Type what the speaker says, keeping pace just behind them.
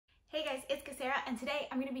Hey guys, it's Casera, and today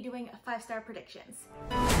I'm going to be doing 5-star predictions.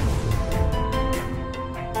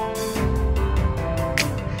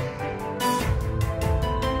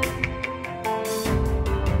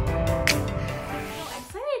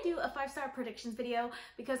 A 5-star predictions video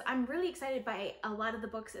because I'm really excited by a lot of the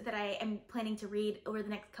books that I am planning to read over the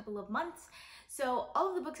next couple of months. So all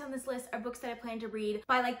of the books on this list are books that I plan to read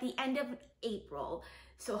by like the end of April.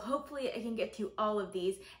 So hopefully I can get to all of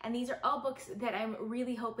these, and these are all books that I'm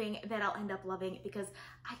really hoping that I'll end up loving because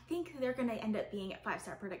I think they're gonna end up being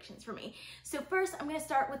 5-star predictions for me. So first I'm gonna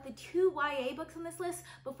start with the 2 YA books on this list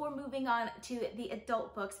before moving on to the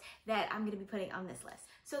adult books that I'm gonna be putting on this list.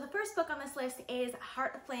 So the first book on this list is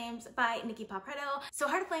Heart of Flames by Nicki Preto. So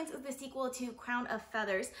Heart of Flames is the sequel to Crown of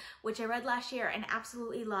Feathers, which I read last year and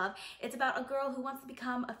absolutely love. It's about a girl who wants to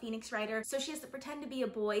become a Phoenix Writer, so she has to pretend to be a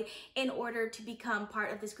boy in order to become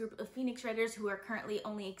part of this group of Phoenix Writers who are currently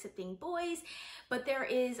only accepting boys. But there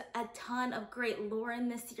is a ton of great lore in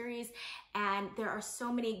this series, and there are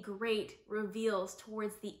so many great reveals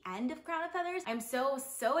towards the end of Crown of Feathers. I'm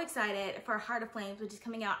so excited for Heart of Flames, which is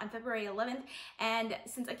coming out on February 11th, and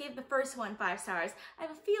since I gave the first one 5 stars, I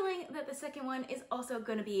have a feeling that the second one is also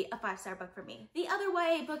going to be a 5-star book for me. The other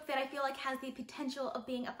YA book that I feel like has the potential of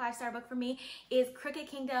being a 5-star book for me is Crooked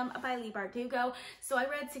Kingdom by Leigh Bardugo. So I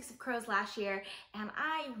read Six of Crows last year and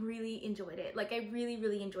I really enjoyed it. Like I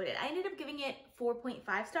really enjoyed it. I ended up giving it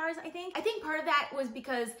 4.5 stars, I think. I think part of that was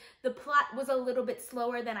because the plot was a little bit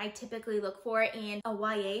slower than I typically look for in a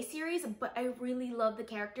YA series, but I really love the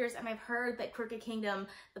characters, and I've heard that Crooked Kingdom,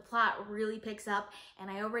 the plot really picks up, and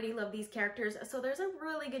I already love these characters, so there's a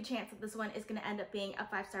really good chance that this one is going to end up being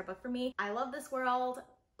a 5-star book for me. I love this world.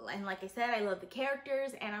 And like I said, I love the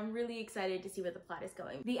characters and I'm really excited to see where the plot is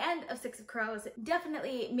going. The end of Six of Crows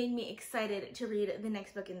definitely made me excited to read the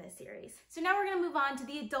next book in this series. So now we're gonna move on to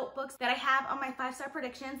the adult books that I have on my 5-star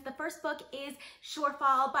predictions. The first book is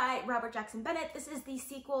Shorefall by Robert Jackson Bennet. This is the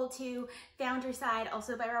sequel to Foundryside,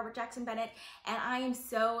 also by Robert Jackson Bennet, and I am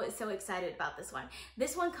so excited about this one.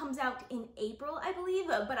 This one comes out in April, I believe,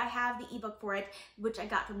 but I have the ebook for it, which I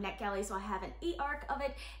got from NetGalley, so I have an e-arc of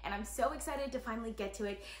it, and I'm so excited to finally get to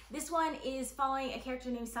it. This one is following a character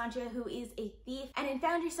named Sanderson who is a thief, and in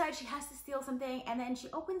Foundryside she has to steal something, and then she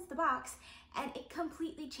opens the box and it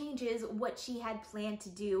completely changes what she had planned to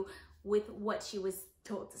do with what she was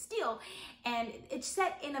told to steal. And it's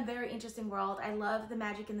set in a very interesting world. I love the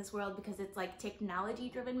magic in this world because it's like technology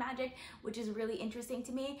driven magic, which is really interesting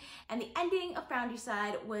to me. And the ending of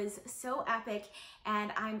Foundryside was so epic,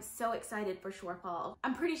 and I'm so excited for Shorefall.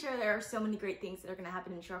 I'm pretty sure there are so many great things that are going to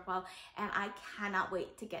happen in Shorefall, and I cannot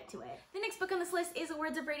wait to get to it. The next book on this list is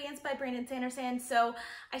Words of Radiance by Sanderson. So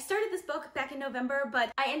I started this book back in November,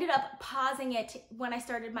 but I ended up pausing it when I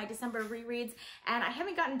started my December rereads, and I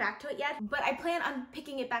haven't gotten back to it yet, but I plan on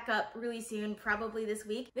picking it back up really soon, probably this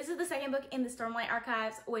week. This is the second book in the Stormlight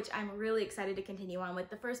Archives, which I'm really excited to continue on with.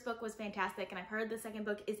 The first book was fantastic, and I've heard the second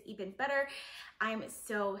book is even better. I'm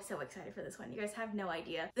so excited for this one. You guys have no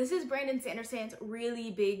idea. This is Sanderson's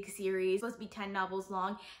really big series. It's supposed to be 10 novels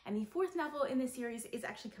long, and the 4th novel in this series is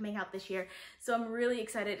actually coming out this year. So I'm really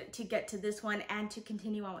excited to get to this one and to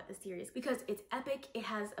continue on with the series because it's epic. It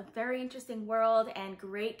has a very interesting world and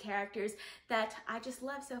great characters that I just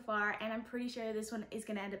love so far, and I'm pretty sure this one is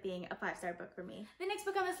gonna end up being a 5-star book for me. The next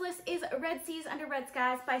book on this list is Red Seas Under Red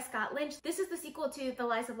Skies by Lynch. This is the sequel to The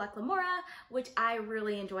Lies of Laclamora, which I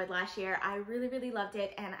really enjoyed last year. I really loved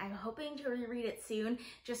it, and I'm hoping to reread it soon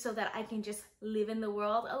just so that I can just live in the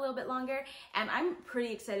world a little bit longer. And I'm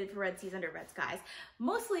pretty excited for Red Seas Under Red Skies,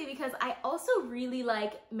 mostly because I also really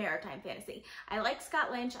like maritime fantasy. I like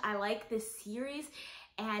Lynch, I like this series,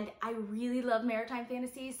 and I really love maritime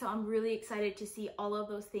fantasy, so I'm really excited to see all of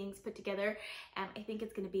those things put together, and I think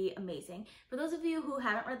it's going to be amazing. For those of you who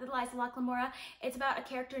haven't read The Lies of Laclamora, it's about a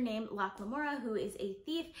character named Laclamora who is a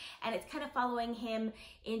thief, and it's kind of following him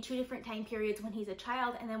in 2 different time periods, when he's a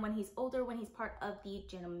child and then when he's older, when he's part of the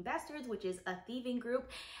Gentlemen Bastards, which is a thieving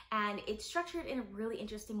group, and it's structured in a really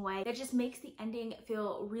interesting way that just makes the ending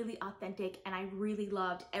feel really authentic, and I really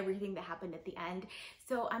loved everything that happened at the end.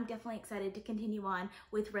 So I'm definitely excited to continue on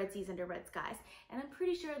with Red Seas Under Red Skies, and I'm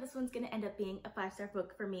pretty sure this one's gonna end up being a 5-star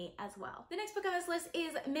book for me as well. The next book on this list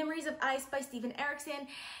is Memories of Ice by Erikson.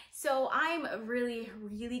 So I'm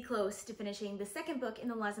really close to finishing the second book in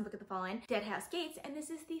the Lies Book of the Fallen, Dead House Gates, and this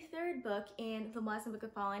is the 3rd book in the Lies Book of the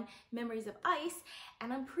Fallen, Memories of Ice,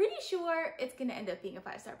 and I'm pretty sure it's gonna end up being a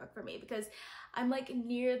 5-star book for me because I'm like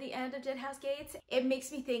near the end of Dead House Gates. It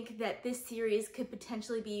makes me think that this series could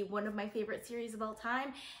potentially be one of my favorite series of all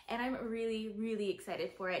time, and I'm really, really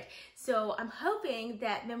excited for it. So I'm hoping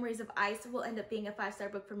that Memories of Ice will end up being a 5-star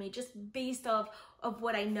book for me, just based off of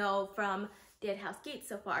what I know from Dead House Gates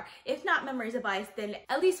so far. If not Memories of Ice, then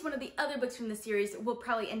at least one of the other books from the series will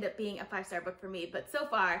probably end up being a 5-star book for me. But so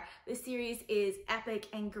far, this series is epic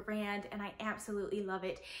and grand, and I absolutely love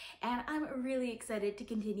it. And I'm really excited to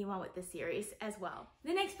continue on with this series as well.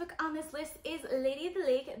 The next book on this list is Lady of the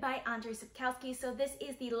Lake by Andrzej Sapkowski. So this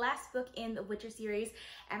is the last book in the Witcher series,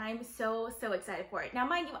 and I'm so excited for it. Now,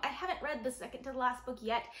 mind you, I haven't read the second to the last book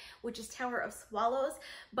yet, which is Tower of Swallows,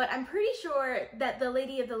 but I'm pretty sure that the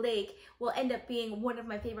Lady of the Lake will end up being one of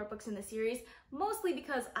my favorite books in the series, mostly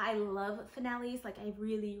because I love finales. Like, I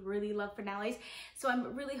really love finales. So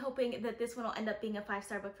I'm really hoping that this one will end up being a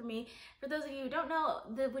 5-star book for me. For those of you who don't know,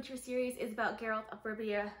 the Witcher series is about Geralt of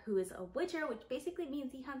Rivia, who is a witcher, which basically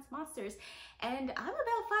means he hunts monsters. And I'm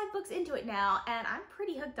about 5 books into it now, and I'm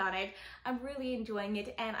pretty hooked on it. I'm really enjoying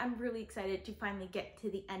it, and I'm really excited to finally get to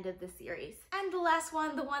the end of the series. And the last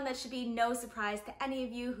one, the one that should be no surprise to any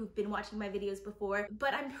of you who've been watching my videos before,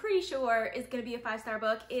 but I'm pretty sure is gonna be a 5-star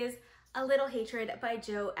book, is A Little Hatred by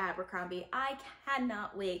Jo Abercrombie. I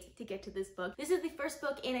cannot wait to get to this book. This is the first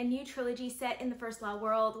book in a new trilogy set in the First Law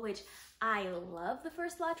world, which I love the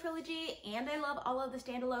First Law trilogy, and I love all of the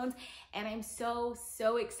standalones, and I'm so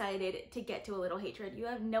excited to get to A Little Hatred. You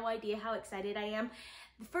have no idea how excited I am.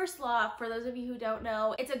 The First Law, for those of you who don't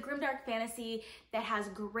know, it's a grimdark fantasy that has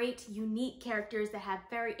great, unique characters that have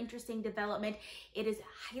very interesting development. It is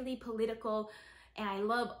highly political, and I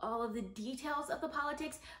love all of the details of the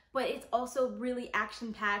politics, but it's also really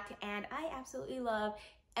action-packed, and I absolutely love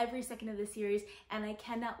every second of the series, and I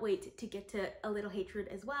cannot wait to get to A Little Hatred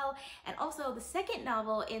as well. And also, the second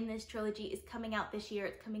novel in this trilogy is coming out this year.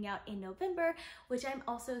 It's coming out in November, which I'm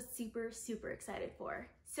also super excited for.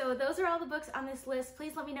 So those are all the books on this list.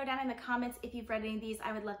 Please let me know down in the comments if you've read any of these.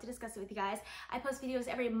 I would love to discuss it with you guys. I post videos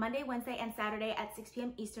every Monday, Wednesday, and Saturday at 6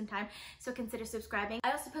 p.m. Eastern time, so consider subscribing.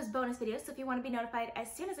 I also post bonus videos, so if you want to be notified as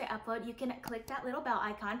soon as I upload, you can click that little bell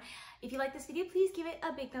icon. If you like this video, please give it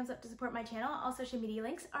a big thumbs up to support my channel. All social media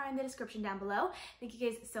links are in the description down below. Thank you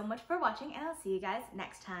guys so much for watching, and I'll see you guys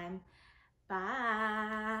next time. Bye.